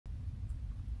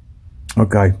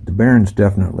Okay, the bearing's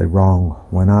definitely wrong.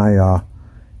 When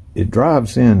it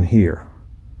drives in here,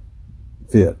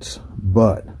 fits,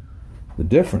 but the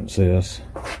difference is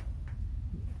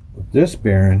with this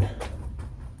bearing,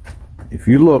 if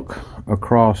you look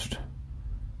across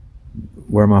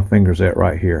where my finger's at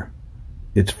right here,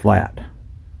 it's flat.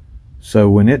 So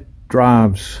when it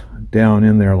drives down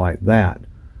in there like that,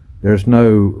 there's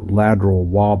no lateral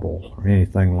wobble or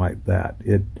anything like that.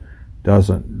 It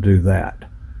doesn't do that.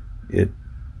 It's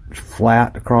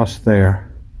flat across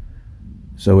there,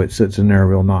 so it sits in there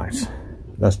real nice.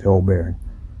 That's the old bearing.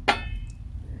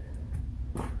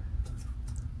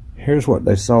 Here's what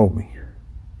they sold me.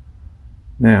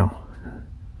 Now,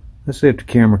 let's see if the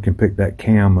camera can pick that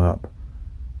cam up.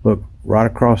 Look, right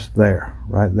across there,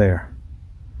 right there.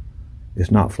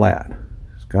 It's not flat.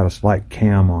 It's got a slight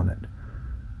cam on it.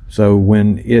 So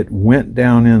when it went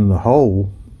down in the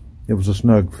hole, it was a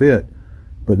snug fit,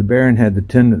 but the bearing had the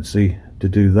tendency to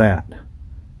do that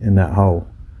in that hole.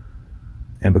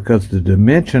 And because the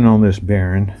dimension on this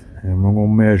bearing, and I'm going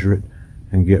to measure it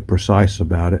and get precise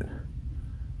about it,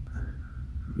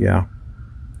 yeah,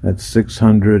 that's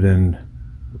 600 and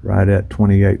right at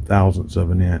 28 thousandths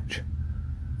of an inch.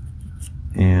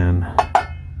 And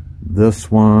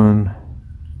this one,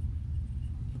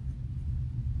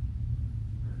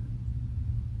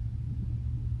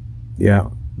 yeah,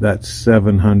 that's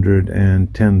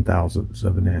 710 thousandths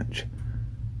of an inch.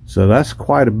 So that's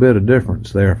quite a bit of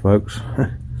difference there, folks.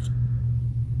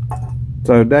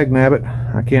 So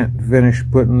dagnabbit, I can't finish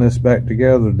putting this back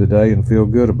together today and feel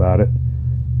good about it.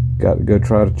 Got to go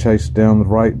try to chase down the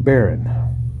right bearing.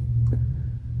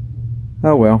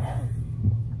 Oh well.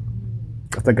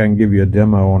 I think I can give you a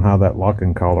demo on how that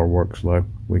locking collar works though.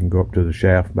 We can go up to the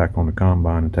shaft back on the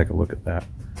combine and take a look at that.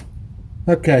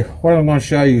 Okay, what I'm going to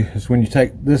show you is when you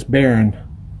take this bearing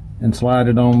and slide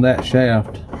it on that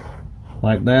shaft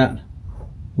like that,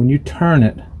 when you turn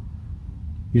it,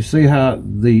 you see how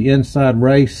the inside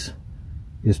race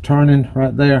is turning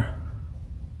right there?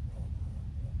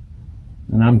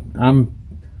 And I've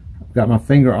got my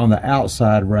finger on the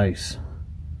outside race,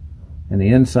 and the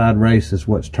inside race is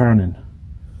what's turning.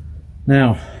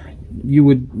 Now,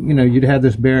 you'd have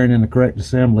this bearing in the correct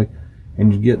assembly,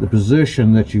 and you get the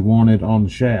position that you wanted on the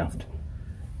shaft.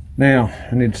 Now,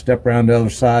 I need to step around the other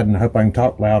side, and I hope I can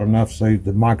talk loud enough so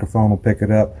the microphone will pick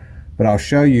it up. But I'll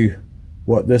show you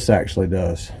what this actually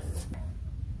does.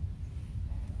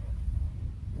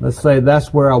 Let's say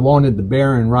that's where I wanted the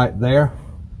bearing right there.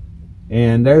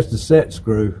 And there's the set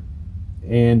screw.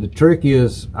 And the trick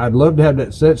is, I'd love to have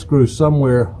that set screw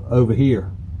somewhere over here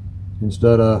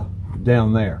instead of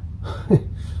down there.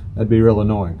 That'd be real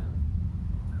annoying.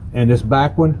 And this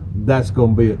back one, that's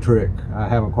going to be a trick. I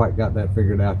haven't quite got that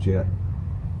figured out yet.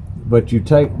 But you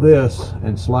take this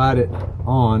and slide it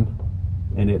on,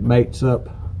 and it mates up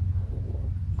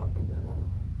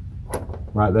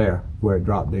right there where it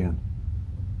dropped in.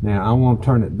 Now I want to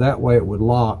turn it that way it would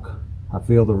lock. I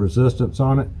feel the resistance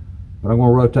on it, but I'm going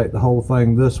to rotate the whole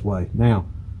thing this way. Now,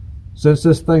 since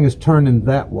this thing is turning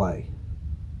that way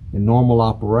in normal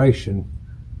operation,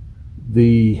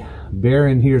 the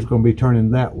bearing here is going to be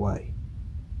turning that way.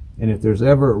 And if there's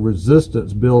ever a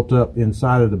resistance built up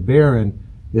inside of the bearing,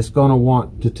 it's going to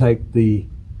want to take the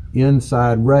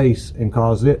inside race and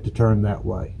cause it to turn that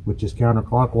way, which is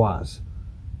counterclockwise.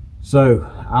 So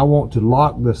I want to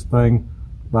lock this thing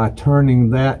by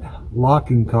turning that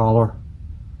locking collar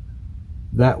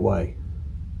that way.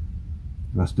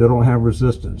 And I still don't have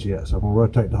resistance yet, so I'm going to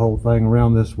rotate the whole thing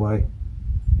around this way,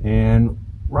 and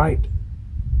right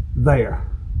there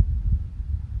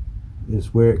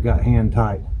is where it got hand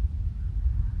tight.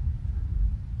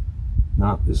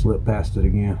 Nope, it slipped past it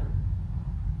again.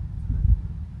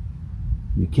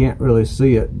 You can't really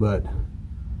see it, but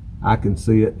I can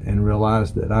see it and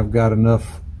realize that I've got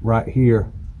enough right here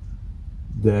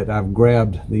that I've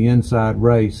grabbed the inside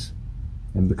race,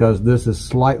 and because this is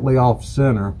slightly off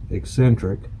center,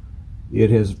 eccentric, it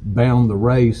has bound the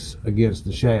race against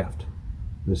the shaft.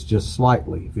 It's just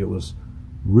slightly. If it was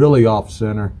really off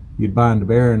center, you'd bind the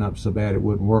bearing up so bad it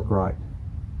wouldn't work right.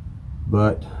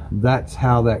 But that's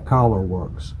how that collar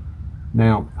works.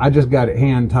 Now, I just got it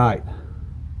hand tight.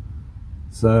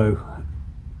 So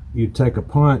you take a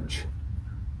punch,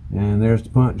 and there's the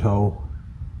punch hole,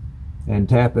 and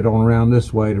tap it on around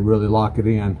this way to really lock it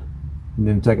in, and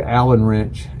then take an Allen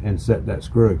wrench and set that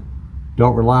screw.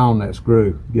 Don't rely on that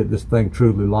screw. Get this thing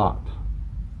truly locked.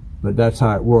 But that's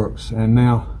how it works. And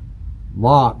now,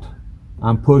 locked,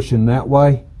 I'm pushing that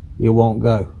way, it won't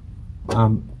go.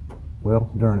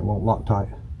 Well, darn, it won't lock tight.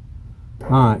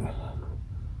 Alright,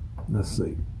 let's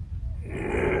see.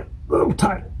 A little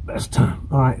tighter this time.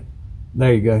 Alright,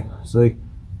 There you go. See,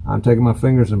 I'm taking my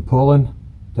fingers and pulling,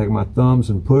 taking my thumbs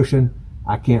and pushing.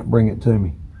 I can't bring it to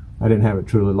me. I didn't have it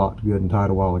truly locked good and tight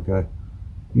a while ago.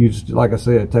 You just, like I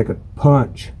said, take a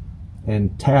punch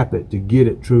and tap it to get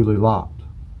it truly locked.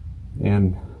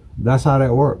 And that's how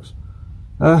that works.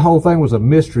 That whole thing was a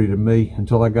mystery to me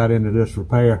until I got into this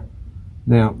repair.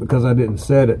 Now, because I didn't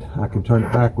set it, I can turn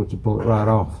it backwards and pull it right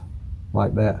off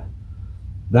like that.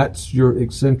 That's your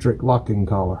eccentric locking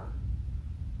collar.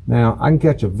 Now, I can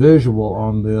catch a visual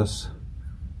on this,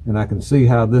 and I can see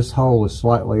how this hole is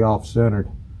slightly off-centered.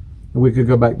 And we could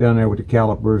go back down there with the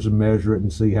calipers and measure it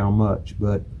and see how much,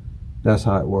 but that's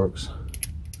how it works.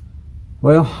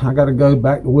 Well, I got to go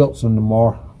back to Wilson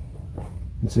tomorrow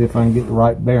and see if I can get the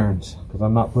right bearings, because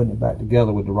I'm not putting it back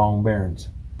together with the wrong bearings.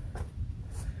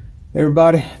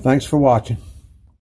 Everybody, thanks for watching.